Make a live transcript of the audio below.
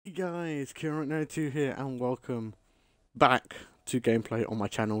Hey guys, Kieran here and welcome back to gameplay on my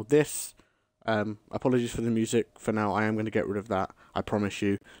channel. Apologies for the music for now, I am going to get rid of that, I promise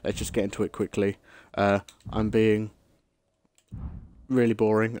you. Let's just get into it quickly. I'm being really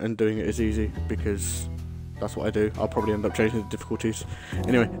boring and doing it as easy because that's what I do. I'll probably end up changing the difficulties.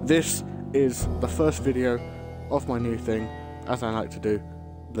 Anyway, this is the first video of my new thing, as I like to do.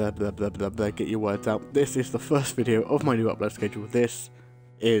 Blah blah blah blah blah, get your words out. This is the first video of my new upload schedule. This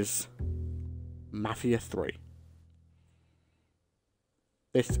is Mafia 3.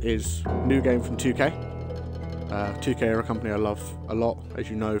 This is a new game from 2K. 2K are a company I love a lot,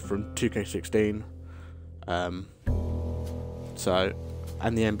 as you know, from 2K16. And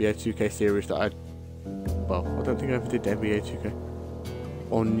the NBA 2K series that I don't think I ever did NBA 2K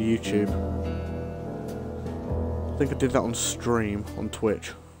on YouTube. I think I did that on stream on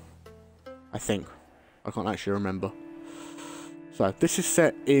Twitch. I think. I can't actually remember. So this is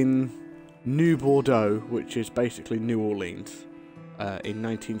set in New Bordeaux, which is basically New Orleans, in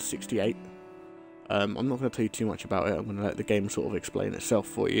 1968. I'm not going to tell you too much about it. I'm going to let the game sort of explain itself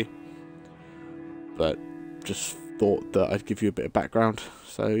for you. But just thought that I'd give you a bit of background.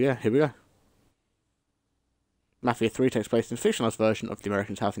 So yeah, here we go. Mafia 3 takes place in a fictionalized version of the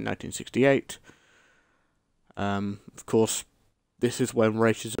American South in 1968. Of course, this is when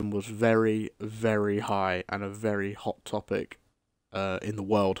racism was very, very high and a very hot topic in the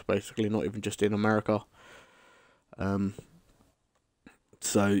world, basically, not even just in America.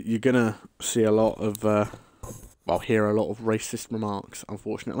 So you're gonna see a lot of, hear a lot of racist remarks,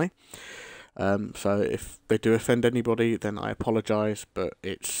 unfortunately. So if they do offend anybody, then I apologise, but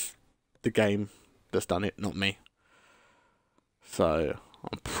it's the game that's done it, not me. So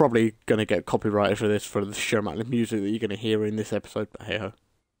I'm probably gonna get copyrighted for this, for the sheer amount of music that you're gonna hear in this episode, but hey ho.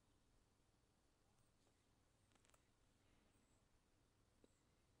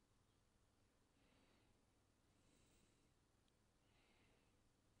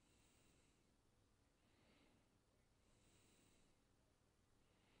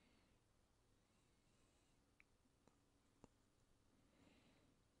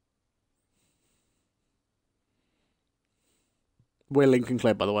 We're Lincoln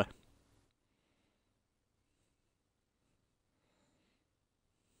Clay, by the way.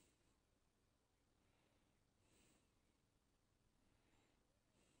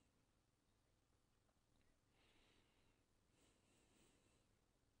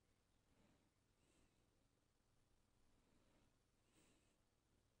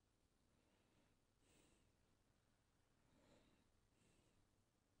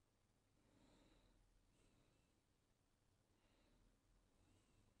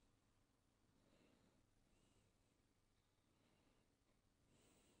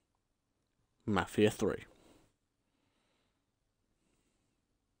 Mafia 3.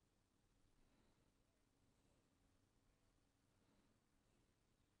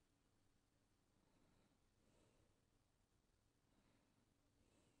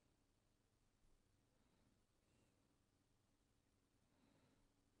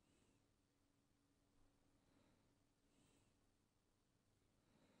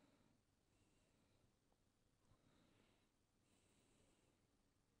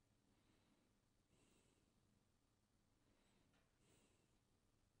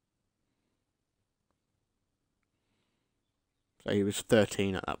 So he was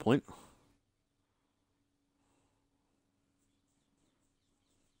 13 at that point.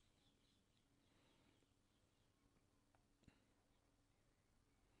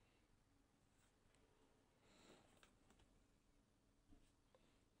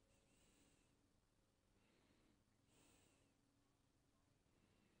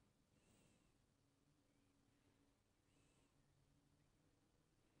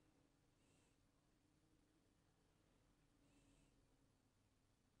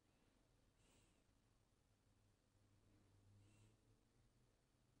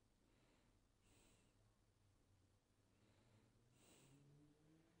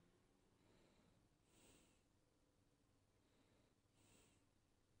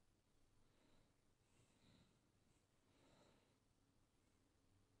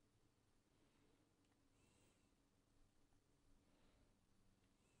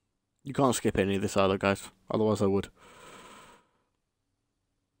 You can't skip any of this either, guys. Otherwise I would.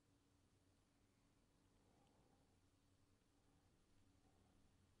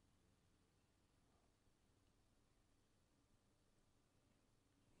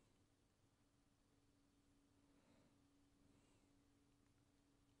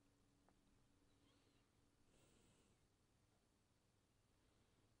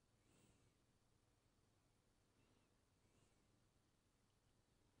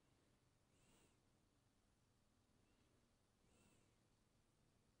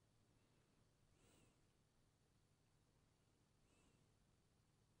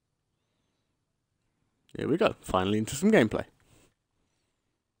 Here we go. Finally into some gameplay.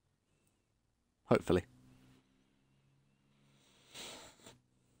 Hopefully.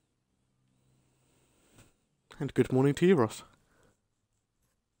 And good morning to you, Ross.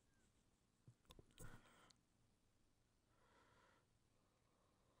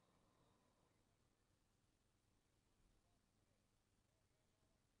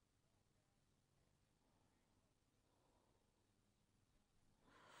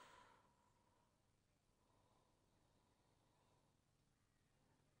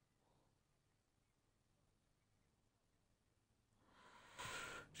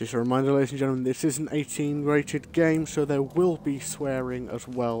 Just a reminder, ladies and gentlemen, this is an 18 rated game, so there will be swearing as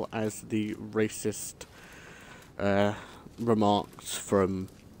well as the racist remarks from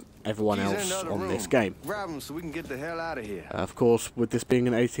everyone else on this game. Grab him so we can get the hell out of here. Of course, with this being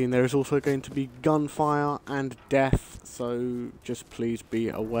an 18, there is also going to be gunfire and death, so just please be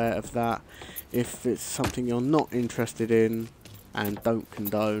aware of that. If it's something you're not interested in and don't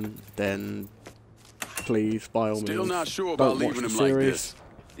condone, then please, by all means, Still not sure don't about watch leaving the him like series. this.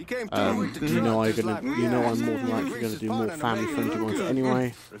 You know I'm more than likely going to do more family-friendly ones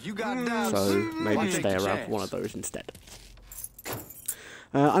anyway, so maybe stay around for one of those instead.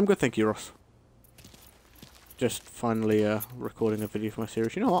 I'm good, thank you, Ross. Just finally recording a video for my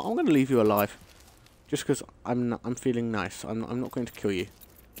series. You know what? I'm going to leave you alive, just because I'm feeling nice. I'm not going to kill you.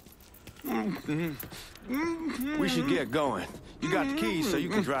 We should get going. You got the keys, so you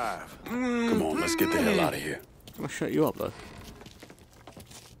can drive. Come on, let's get the hell out of here. Can I shut you up though?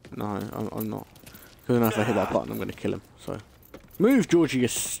 No, I'm not. Because then if I hit that button, I'm going to kill him. So, move, Georgie, you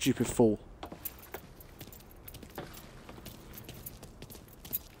stupid fool.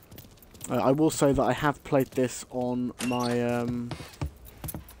 I will say that I have played this on my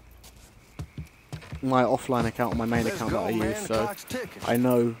my offline account, on my main account that I use, so I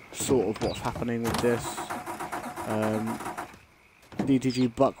know sort of what's happening with this.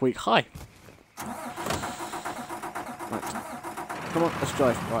 DTG Buckwheat, hi. Right. Come on, let's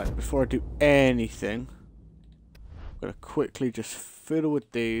drive. Right, before I do anything, I'm going to quickly just fiddle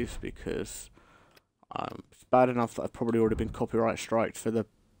with these because it's bad enough that I've probably already been copyright striked for the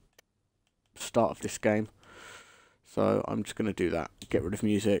start of this game. So I'm just going to do that. Get rid of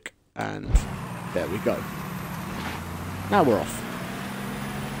music, and there we go. Now we're off.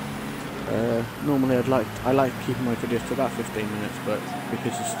 Normally I like keeping my videos to about 15 minutes, but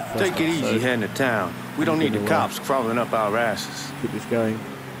because it's the first Take it easy heading to town. We don't need the cops crawling up our asses. Keep this going.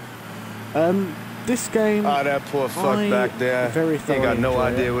 This game. Ah, that poor fuck back there. He got no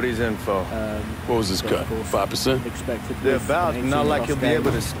idea what he's in for. What was his cut? 5%? Expected. They're about, not like he'll be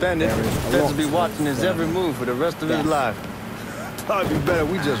able to spend it. Feds will be watching his every move for the rest of his life. Probably better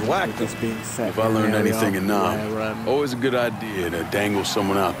we just whack him. If I learned anything in Nam, always a good idea to dangle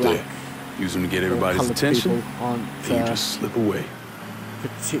someone out there. Use them to get everybody's attention, and you just slip away.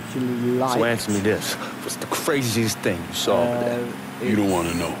 Particularly light. So answer me this. What's the craziest thing you saw over there? You don't want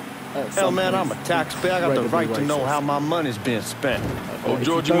to know. Hell, man, I'm a taxpayer. I got the right to know how my money's being spent. Oh,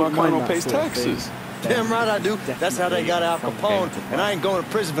 Georgie Marcano pays taxes. Damn right I do. That's how they got Al Capone, and I ain't going to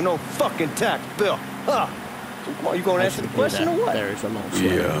prison for no fucking tax bill. Huh. So come on, you gonna answer the question or what? There is a long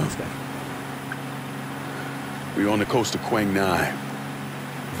We were on the coast of Quang Nai,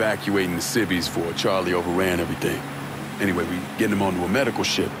 evacuating the civvies before Charlie overran everything. Anyway, we getting him onto a medical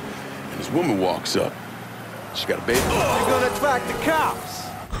ship, and this woman walks up. She got a baby. You're gonna attract the cops.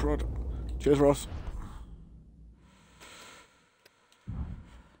 Crud. Cheers, Ross.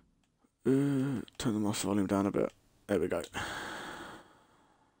 Turn the master volume down a bit. There we go.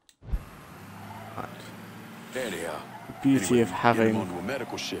 Right. There they are. The beauty of having a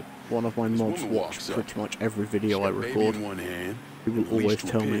medical ship. one of my mods watch pretty much every video I record. He will always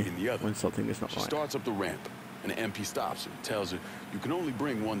tell me when something is not right. She starts up the ramp, and the MP stops her, tells her, you can only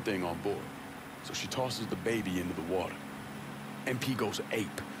bring one thing on board. So she tosses the baby into the water. MP goes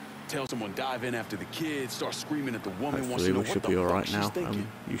ape, tells someone dive in after the kid, starts screaming at the woman. Wants to know what the fuck she's thinking.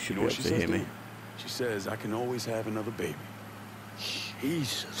 You should be able to hear me. She says, I can always have another baby.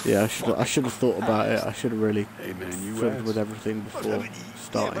 Jesus. Yeah, I should have thought about it. I should have really fiddled with everything before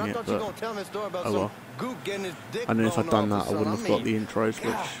starting it, but oh well. I know if I'd done that, I wouldn't have got the intros,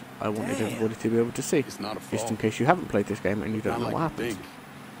 which I wanted everybody to be able to see. Just in case you haven't played this game and you don't know what happens.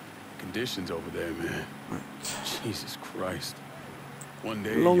 Conditions over there, man. Right. Jesus Christ. One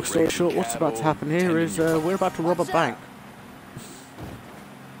day. Long story short, what's about to happen here is we're about to rob a bank.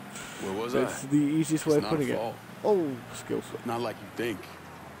 Where was It's the easiest way of putting it. Oh, skills. Not like you think.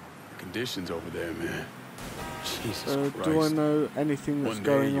 The conditions over there, man. Jesus Christ. Do I know anything that's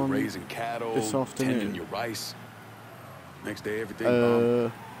going on raising cattle, this afternoon? Tending your rice. Next day,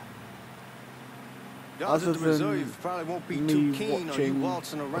 everything other than me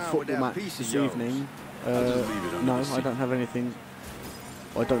watching a football match this evening, no, I don't have anything.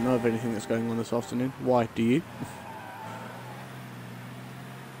 I don't know of anything that's going on this afternoon. Why? Do you?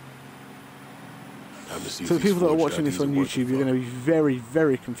 So the people that are watching this on YouTube, you're going to be very,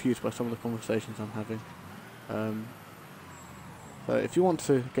 very confused by some of the conversations I'm having. So if you want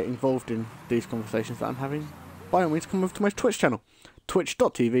to get involved in these conversations that I'm having, by all means come over to my Twitch channel.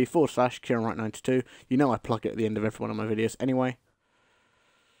 twitch.tv/KieranWright92. You know I plug it at the end of every one of my videos anyway.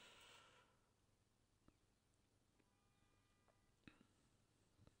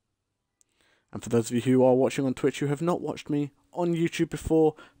 And for those of you who are watching on Twitch who have not watched me on YouTube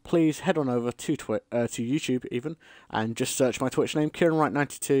before, please head on over to YouTube even, and just search my Twitch name,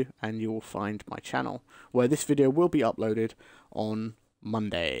 KieranWright92, and you will find my channel, where this video will be uploaded on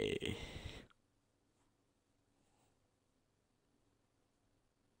Monday.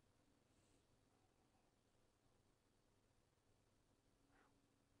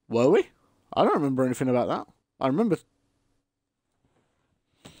 Were we? I don't remember anything about that. I remember...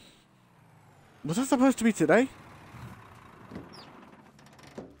 Was that supposed to be today?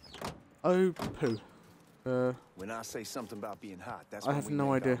 Oh, poo. When I say something about being hot, that's I have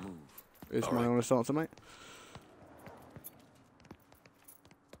no idea. Is my honest answer, mate.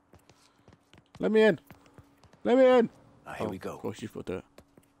 Let me in. Let me in. Here we go. Of course, you've got to do it.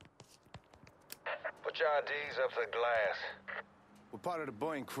 Put your IDs up for the glass. We're part of the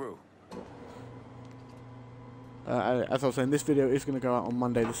Boeing crew. As I was saying, this video is going to go out on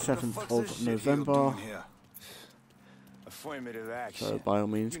Monday, the 7th of November. Affirmative action. So by all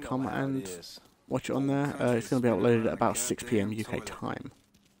means, come and watch it on there. It's going to be uploaded at about 6 PM UK time.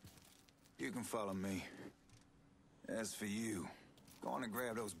 You can follow me. As for you, go on and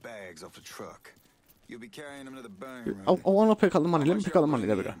grab those bags off the truck. You'll be carrying them to the burn room. I want to pick up the money. Let me pick up the money.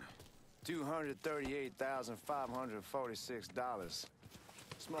 There we go. $238,546.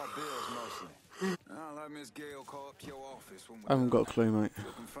 Small bills mostly. I'll let Miss Gale call up to your office when I haven't got a clue, mate.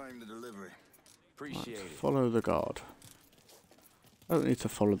 we'll confirm the delivery. Appreciate it. Follow the guard. I don't need to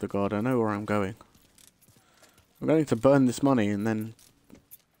follow the guard. I know where I'm going. I'm going to burn this money and then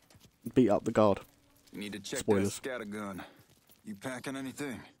beat up the guard. You need to check Spoilers. that scattergun. You packing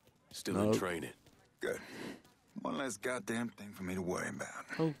anything? Still in training. Good. One less goddamn thing for me to worry about.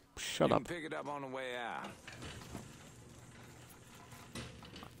 Oh, shut up. Pick it up on the way out.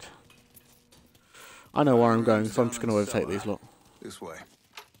 I know where I'm going, so I'm just going to overtake these lot. This way.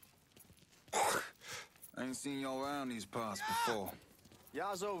 I ain't seen y'all around these parts before.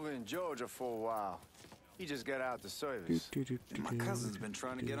 Y'all's over in Georgia for a while. He just got out the service. My cousin's been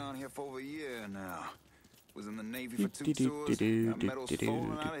trying to get on here for over a year now. Was in the Navy for 2 tours. Got medals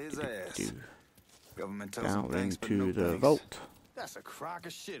falling out of his ass. Government tells him thanks, but no to the thanks. vault. That's a crock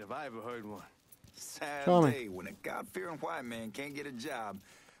of shit if I ever heard one. Sad Tell me. day when a God-fearing white man can't get a job.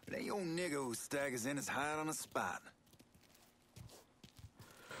 But that old nigga who staggers in is hired on the spot.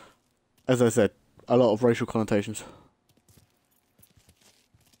 As I said, a lot of racial connotations.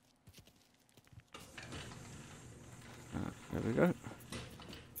 There we go.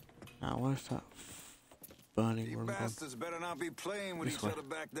 Now, where's that burning You room gone? bastards better not be playing with each other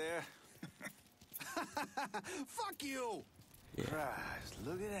back there. Fuck you! Yeah. Christ,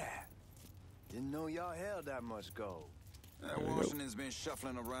 look at that. Didn't know y'all held that much gold. Washington's been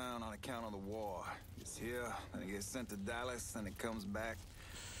shuffling around on account of the war. It's here, then it gets sent to Dallas, and it comes back.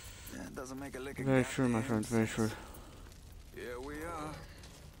 It doesn't make a lick of Very true, my friend, very true. Here we are.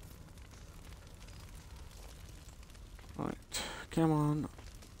 Right, come on.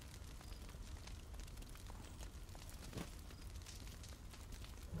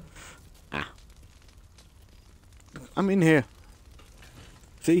 Ah. I'm in here.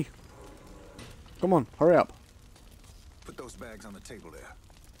 See? Come on, hurry up. Put those bags on the table there.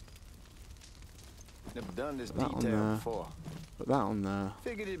 Never done this Put that on detail there. before. Put that on there.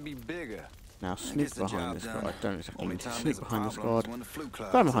 Figured it'd be bigger. Now sneak behind this guard. I don't exactly Only need to time sneak there's a behind this problem guard. is when the flu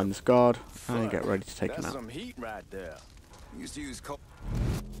clouds Stand behind up. this guard and get ready to take him That's out. some heat right there. Used to use coal.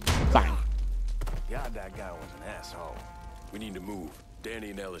 Bang! God, that guy was an asshole. We need to move. Danny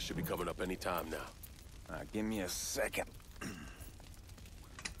and Ellis should be coming up any time now. Give me a second.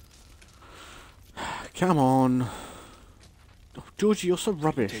 Come on. Oh, Georgie, you're so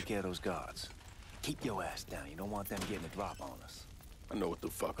rubbish. Take care of those guards. Keep your ass down. You don't want them getting a drop on us. I know what the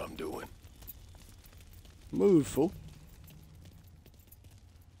fuck I'm doing. Move, fool.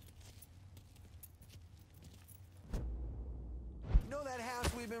 You know that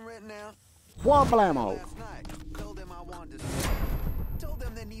house we've been renting out? Whablamo. Last night, told them I wanted to told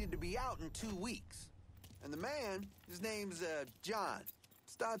them they needed to be out in 2 weeks. And the man, his name's John,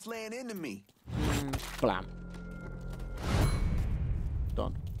 starts laying into me. And blam.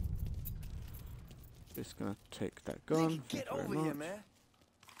 Done. Just gonna take that gun. Get over here, man.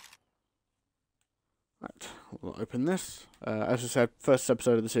 Right, we'll open this. As I said, first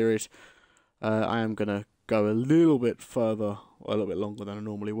episode of the series. I am gonna go a little bit further, or a little bit longer than I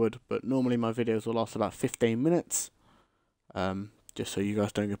normally would. But normally my videos will last about 15 minutes. Just so you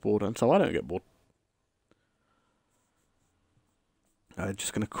guys don't get bored, and so I don't get bored.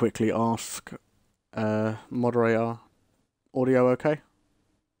 Just gonna quickly ask, moderator, audio okay?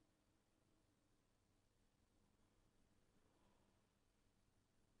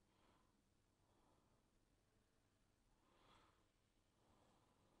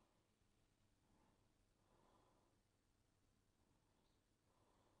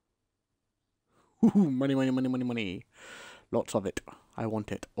 Ooh, money, money, money, money, money. Lots of it. I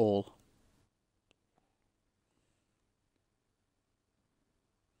want it all.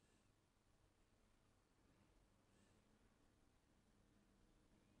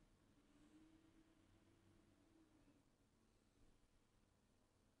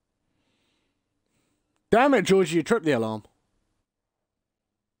 Damn it, Georgie, you tripped the alarm.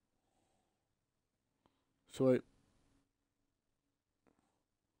 Sweet.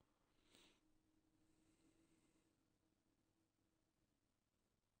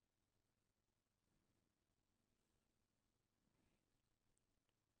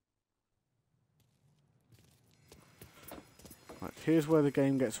 Right, here's where the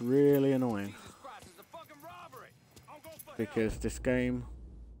game gets really annoying. Because this game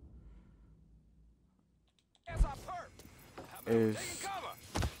is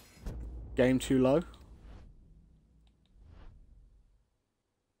game too low.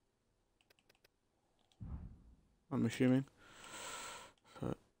 I'm assuming.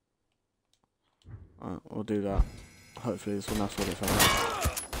 So, we'll do that. Hopefully this will now sort it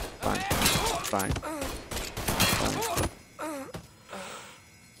out. Bang, bang, bang.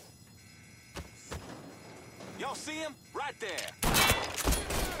 Y'all see him? Right there.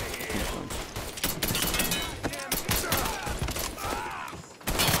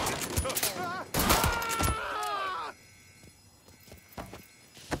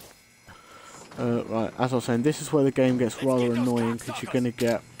 Right, as I was saying, this is where the game gets rather annoying because you're going to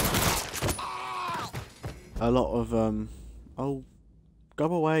get a lot of, oh, go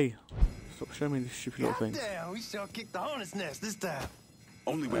away. Stop showing me this stupid little thing. Damn, we sure kicked the hornet's nest this time.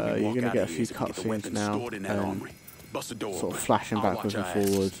 Only way we You're walk going to out get a of few here is if we get the cutscenes weapons now, stored in that armory. Bust the door sort of open. flashing I'll backwards and watch our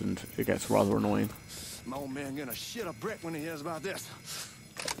asses. forwards, and it gets rather annoying. My old man gonna shit a brick when he hears about this.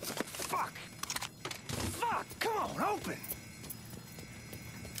 Fuck! Fuck! Come on, open!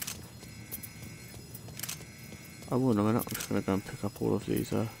 I will in a minute. I'm just going to go and pick up all of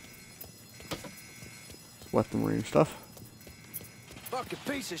these weaponry and stuff. Fucking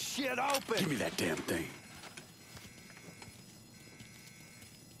piece of shit, open! Give me that damn thing.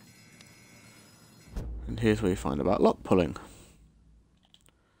 And here's where you find about lock pulling.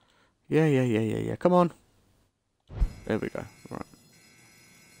 Yeah. Come on. There we go. Right.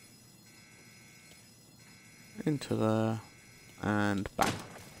 Into there. And bang.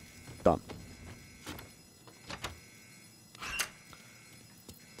 Done.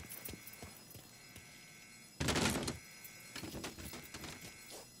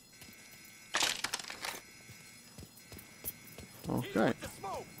 Okay.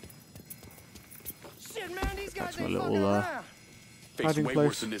 Shit, man, these guys That's my ain't little, fucking around. Face hiding way place.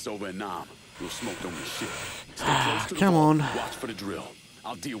 worse than this over in Nam. We'll smoke don't be shit. Stay close to the Come wall. on. Watch for the drill.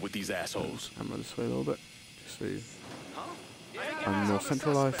 I'll deal with these assholes. Camera this way a little bit. Just so you... I'm more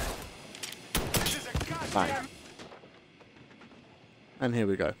centralized. Bang. And here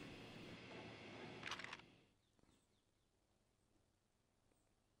we go.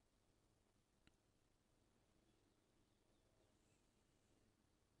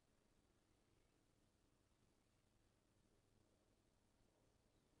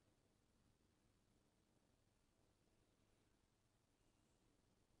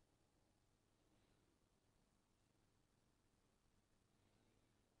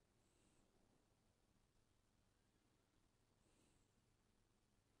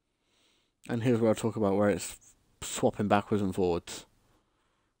 And here's where I talk about where it's swapping backwards and forwards.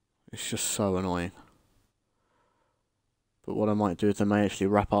 It's just so annoying. But what I might do is I may actually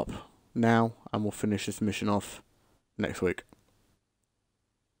wrap up now and we'll finish this mission off next week.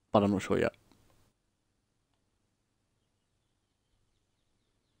 But I'm not sure yet.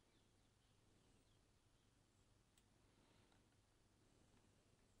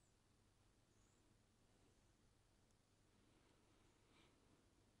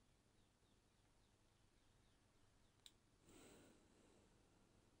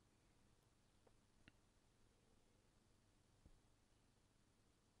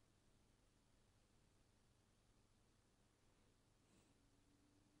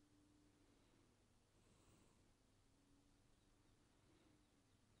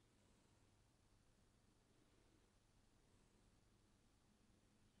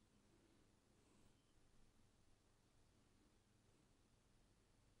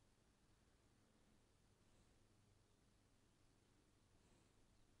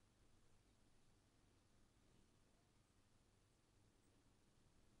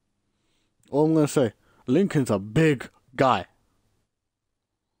 All I'm going to say, Lincoln's a big guy.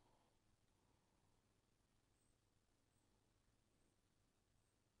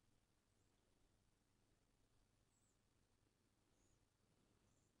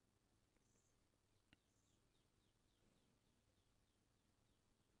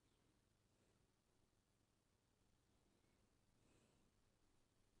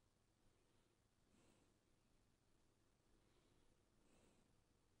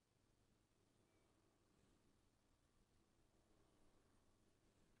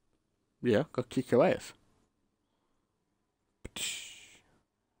 Yeah, got to kick your ass.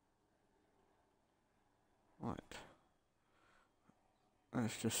 Right.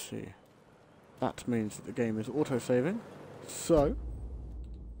 Let's just see. That means that the game is auto-saving. So,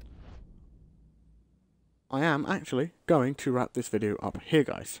 I am actually going to wrap this video up here,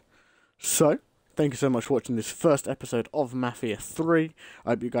 guys. So, thank you so much for watching this first episode of Mafia 3. I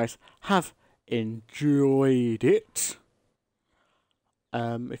hope you guys have enjoyed it.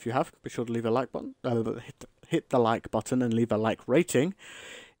 If you have, be sure to leave a like button. Hit the like button and leave a like rating.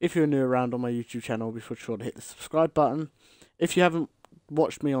 If you're new around on my YouTube channel, be sure to hit the subscribe button. If you haven't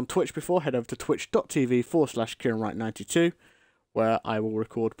watched me on Twitch before, head over to twitch.tv/KieranWright92, where I will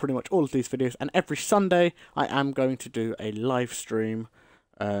record pretty much all of these videos. And every Sunday, I am going to do a live stream.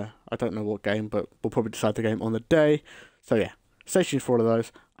 I don't know what game, but we'll probably decide the game on the day. So yeah, stay tuned for all of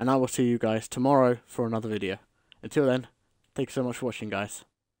those, and I will see you guys tomorrow for another video. Until then, thank you so much for watching, guys.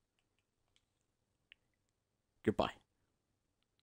 Goodbye.